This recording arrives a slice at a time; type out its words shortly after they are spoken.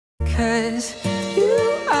'cause you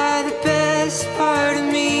are the best part of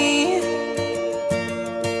me.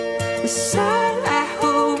 The side I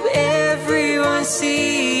hope everyone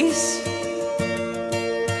sees.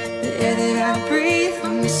 The air that I breathe,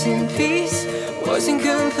 I'm missing peace. Wasn't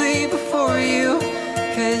complete before you,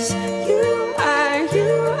 'cause you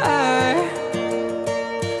are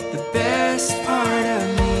the best part of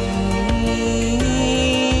me.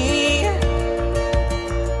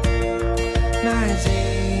 My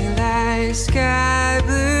daylight sky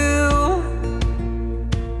blue,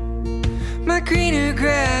 my greener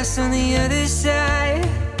grass on the other side.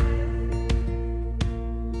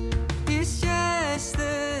 It's just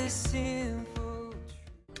the simple.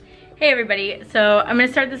 Hey everybody, so I'm gonna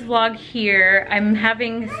start this vlog here. I'm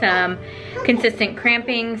having some consistent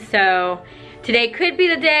cramping, so today could be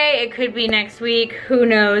the day, it could be next week, who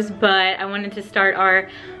knows, but I wanted to start our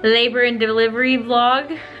labor and delivery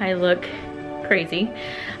vlog. I look crazy.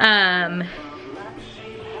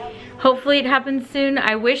 Hopefully it happens soon.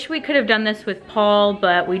 I wish we could have done this with Paul,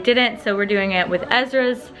 but we didn't, so we're doing it with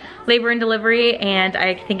Ezra's labor and delivery, and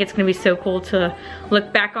I think it's gonna be so cool to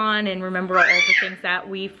look back on and remember all the things that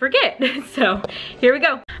we forget. So here we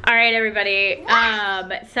go. All right, everybody.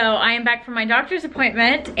 So I am back from my doctor's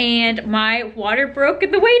appointment, and my water broke in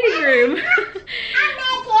the waiting room.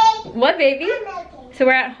 What, baby? So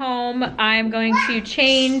we're at home. I'm going to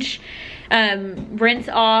change, rinse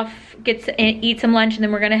off, eat some lunch, and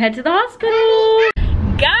then we're gonna head to the hospital.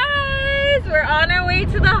 Guys, we're on our way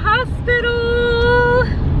to the hospital.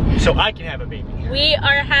 So I can have a baby. We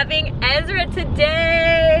are having Ezra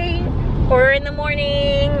today, or in the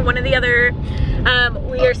morning, one or the other.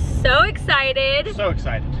 We are so excited. So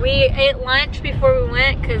excited. We ate lunch before we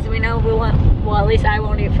went, because we know we want, well, at least I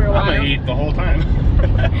won't eat for a while. I'm gonna eat the whole time.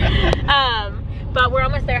 But we're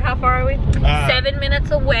almost there. How far are we? 7 minutes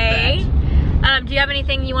away. Do you have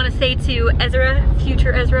anything you want to say to Ezra,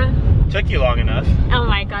 future Ezra? Took you long enough. Oh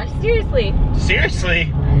my gosh, seriously?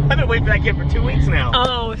 Seriously? I've been waiting for that kid for 2 weeks now.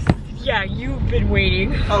 Oh, yeah, you've been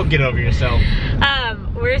waiting. Oh, get over yourself.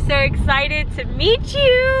 We're so excited to meet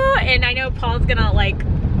you, and I know Paul's gonna like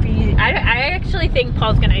be, I actually think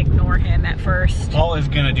Paul's gonna ignore him at first. Paul is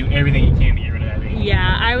gonna do everything he can to get rid of that baby.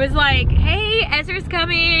 Yeah, I was like, hey, Ezra's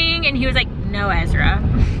coming, and he was like, no, Ezra. I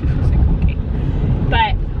was like, okay.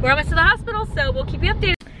 But we're almost to the hospital, so we'll keep you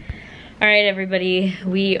updated. All right, everybody,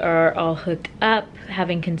 we are all hooked up,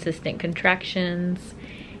 having consistent contractions,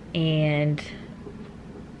 and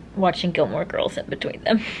watching Gilmore Girls in between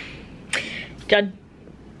them. Judd,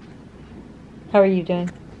 how are you doing?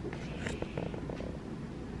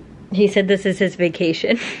 He said this is his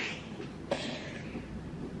vacation.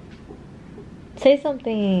 Say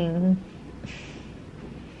something.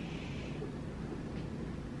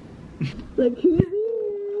 Look who's here.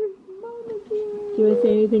 Mama's here. Do you want to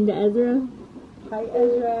say anything to Ezra? Hi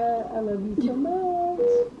Ezra, I love you so much.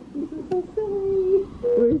 This is so silly.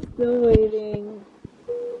 We're still waiting.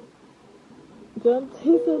 Don't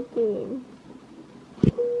say something.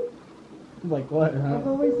 Like what, huh? I've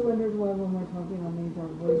always wondered why when we're talking on these our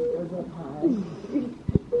voice goes up high.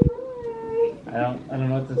 I don't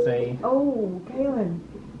know what to say. Oh, Kaylin.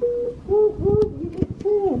 Whoop, whoop, you get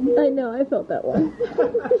 10. I know, I felt that one.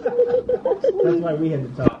 That's why we had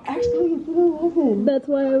to talk. Actually, it's 11. That's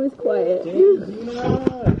why I was quiet.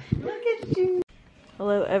 Look at you.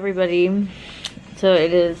 Hello, everybody. So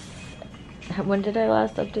it is, when did I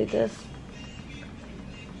last update this?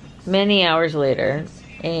 Many hours later,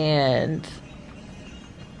 and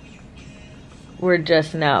we're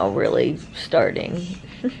just now really starting,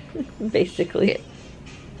 basically.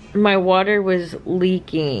 My water was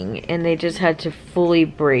leaking, and they just had to fully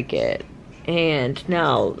break it, and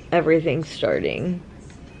now everything's starting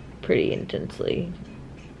pretty intensely.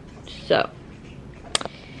 So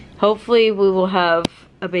hopefully we will have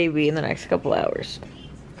a baby in the next couple hours.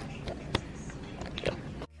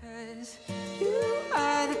 'Cause you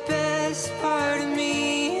are the best part of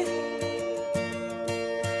me.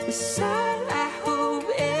 The side I hope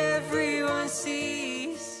everyone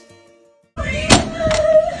sees.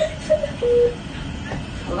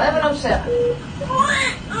 11:07.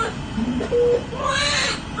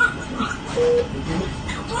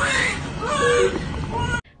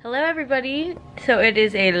 Hello everybody. So it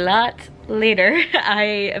is a lot later.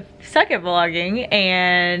 I suck at vlogging,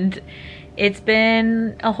 and it's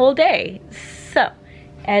been a whole day. So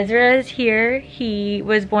Ezra is here. He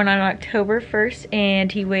was born on October 1st,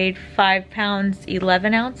 and he weighed 5 pounds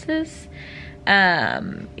 11 ounces.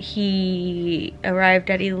 He arrived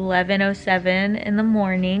at 11:07 in the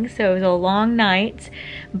morning, so it was a long night,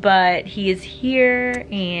 but he is here,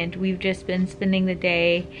 and we've just been spending the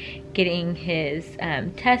day getting his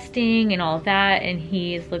testing and all of that, and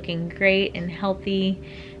he is looking great and healthy.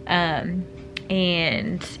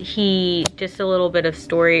 And he, just a little bit of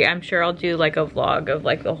story, I'm sure I'll do like a vlog of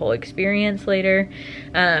like the whole experience later,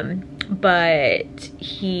 but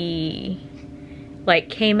he like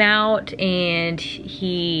came out and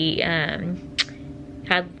he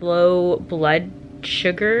had low blood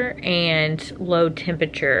sugar and low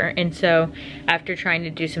temperature, and so after trying to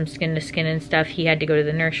do some skin to skin and stuff, he had to go to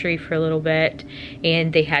the nursery for a little bit,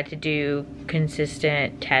 and they had to do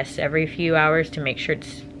consistent tests every few hours to make sure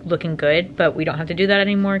it's looking good, but we don't have to do that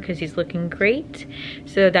anymore because he's looking great.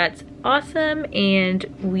 So that's awesome, and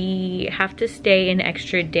we have to stay an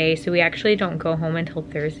extra day, so we actually don't go home until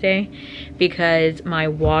Thursday because my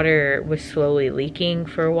water was slowly leaking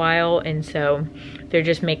for a while, and so they're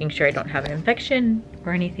just making sure I don't have an infection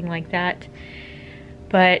or anything like that.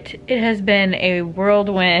 But it has been a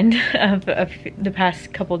whirlwind of the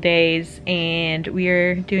past couple days, and we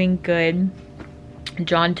are doing good.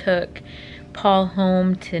 John took Paul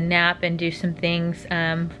home to nap and do some things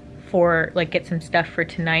for like get some stuff for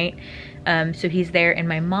tonight, so he's there, and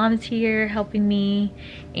my mom's here helping me,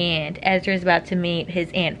 and Ezra's about to meet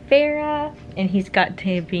his Aunt Farah, and he's got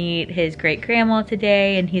to meet his great grandma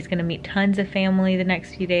today, and he's gonna meet tons of family the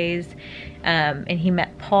next few days, and he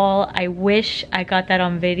met Paul. I wish I got that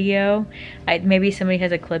on video. Maybe somebody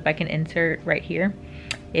has a clip I can insert right here.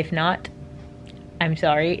 If not, I'm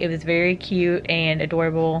sorry. It was very cute and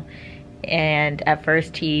adorable. And at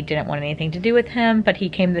first he didn't want anything to do with him, but he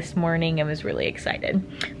came this morning and was really excited.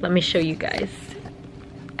 Let me show you guys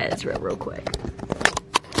Ezra real quick.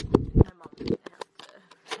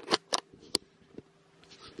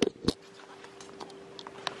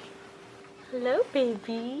 Hello,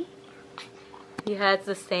 baby. He has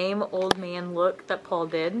the same old man look that Paul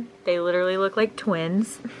did. They literally look like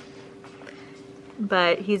twins.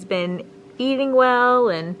 But he's been eating well,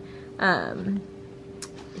 and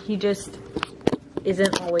he just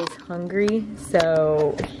isn't always hungry,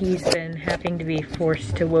 so he's been having to be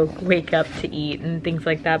forced to wake up to eat and things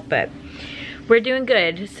like that, but we're doing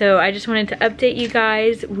good. So I just wanted to update you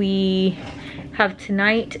guys. We have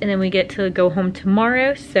tonight, and then we get to go home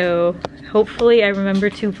tomorrow, so hopefully I remember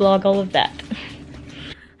to vlog all of that.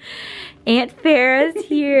 Aunt Farah's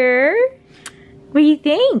here. What do you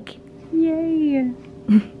think? Yay.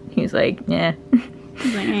 He's like, yeah.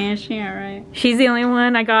 He's like, eh, she alright. She's the only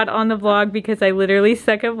one I got on the vlog because I literally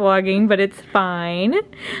suck at vlogging, but it's fine.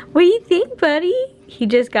 What do you think, buddy? He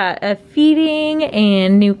just got a feeding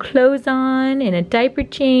and new clothes on and a diaper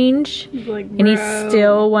change. He's like, and he's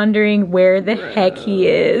still wondering where the heck he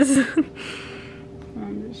is.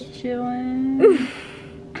 I'm just chilling.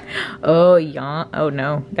 Oh, yawn. Oh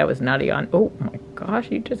no, that was not a yawn. Oh my gosh,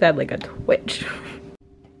 he just had like a twitch.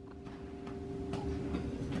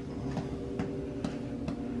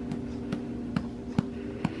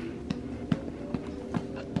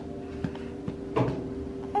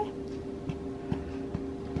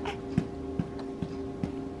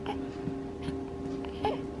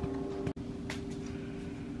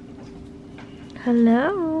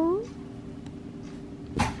 Hello.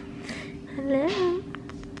 Hello.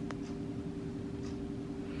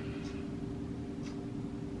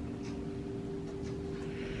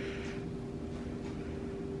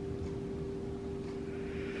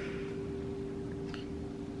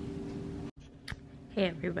 Hey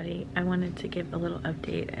everybody, I wanted to give a little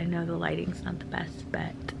update. I know the lighting's not the best,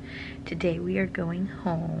 but today we are going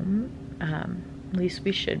home. At least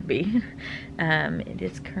we should be. It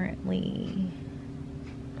is currently,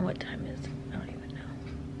 what time is it? I don't even know.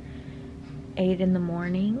 8 in the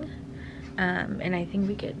morning. And I think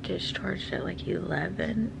we get discharged at like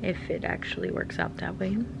 11 if it actually works out that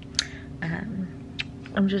way.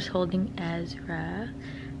 I'm just holding Ezra.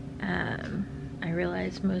 I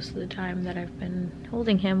realized most of the time that I've been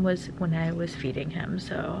holding him was when I was feeding him,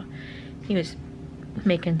 so he was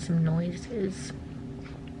making some noises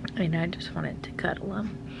and I just wanted to cuddle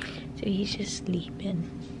him. So he's just sleeping.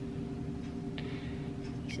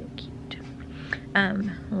 He's so cute.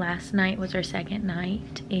 Last night was our second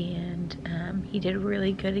night, and he did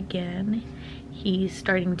really good again. He's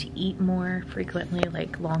starting to eat more frequently,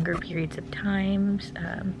 like longer periods of times.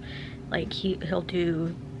 Like he'll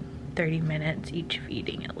do 30 minutes each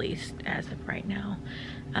feeding at least as of right now.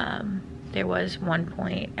 There was one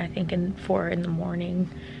point, I think in 4 in the morning,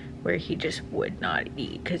 where he just would not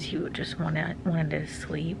eat because he would just wanted to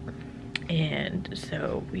sleep, and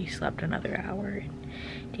so we slept another hour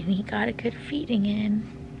and then he got a good feeding in.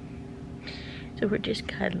 So we're just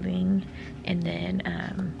cuddling, and then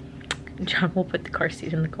John will put the car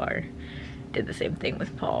seat in the car did the same thing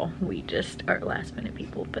with Paul. We just are last minute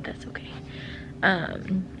people, but that's okay.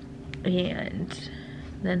 And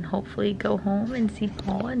then hopefully go home and see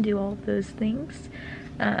Paul and do all of those things.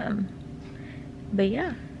 But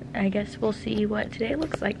yeah, I guess we'll see what today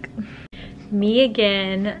looks like. Me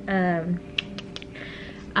again.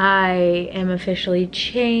 I am officially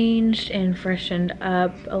changed and freshened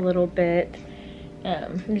up a little bit.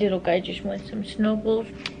 Little guy just wants some snugbles.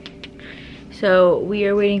 So we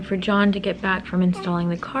are waiting for John to get back from installing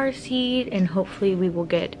the car seat, and hopefully we will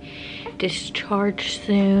get discharged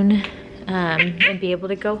soon and be able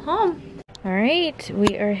to go home. All right,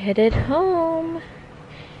 we are headed home.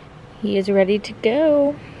 He is ready to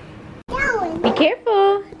go. Be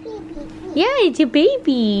careful. Yeah, it's your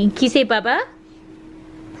baby. Can you say Baba?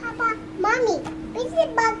 Papa, Mommy. This is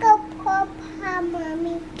Baba, Papa,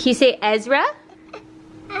 Mommy. Can you say Ezra?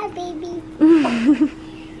 Hi, baby.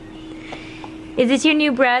 Is this your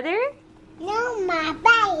new brother? No, my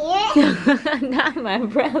brother. Not my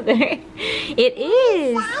brother. It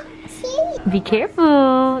is. That's Be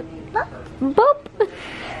careful. Boop.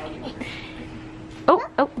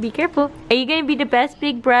 Oh, be careful. Are you gonna be the best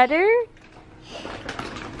big brother?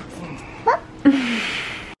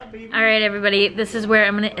 All right, everybody, this is where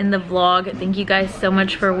I'm gonna end the vlog. Thank you guys so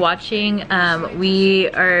much for watching. We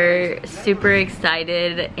are super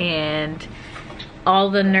excited, and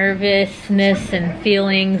all the nervousness and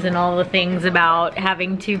feelings and all the things about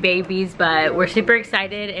having 2 babies, but we're super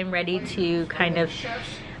excited and ready to kind of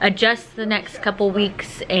adjust the next couple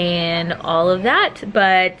weeks and all of that.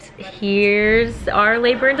 But here's our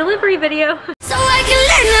labor and delivery video.